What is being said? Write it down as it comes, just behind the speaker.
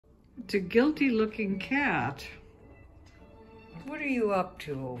It's a guilty looking cat. What are you up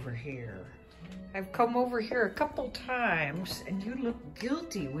to over here? I've come over here a couple times and you look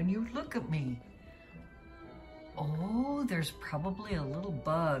guilty when you look at me. Oh, there's probably a little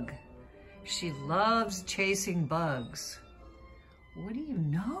bug. She loves chasing bugs. What do you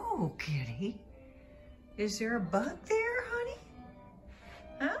know, kitty? Is there a bug there, honey?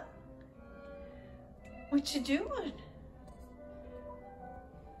 Huh? What you doing?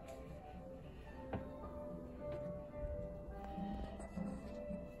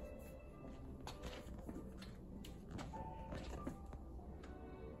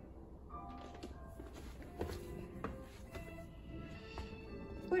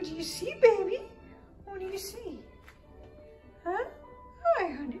 What do you see, baby? What do you see? Huh?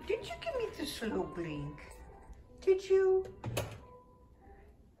 Hi, honey. Did you give me this little blink? Did you?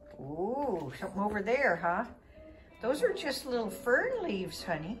 Ooh, something over there, huh? Those are just little fern leaves,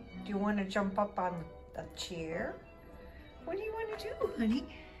 honey. Do you want to jump up on a chair? What do you want to do, honey?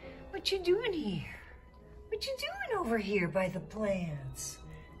 What you doing here? What you doing over here by the plants?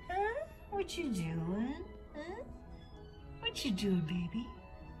 Huh? What you doing? Huh? What you doing, baby?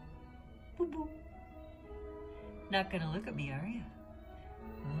 Boo boo. Not gonna look at me, are you?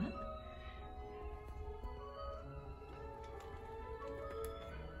 Huh?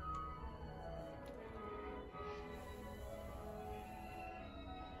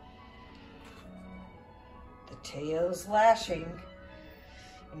 The tail's lashing,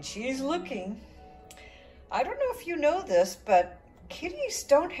 and she's looking. I don't know if you know this, but kitties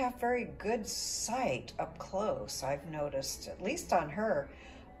don't have very good sight up close, I've noticed, at least on her.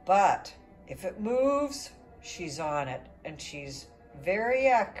 But if it moves, she's on it, and she's very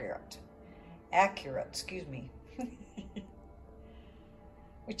accurate. Excuse me.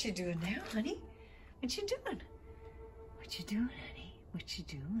 What you doing now, honey? What you doing? What you doing, honey? What you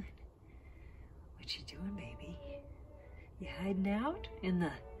doing? What you doing, baby? You hiding out in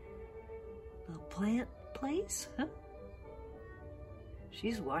the little plant place, huh?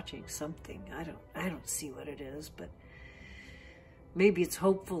 She's watching something. I don't see what it is, but maybe it's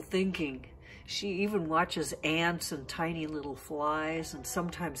hopeful thinking. She even watches ants and tiny little flies and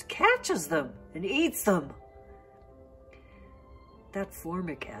sometimes catches them and eats them. That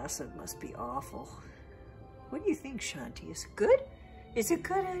formic acid must be awful. What do you think, Shanti? Is it good? Is it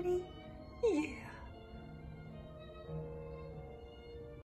good, honey? Yeah.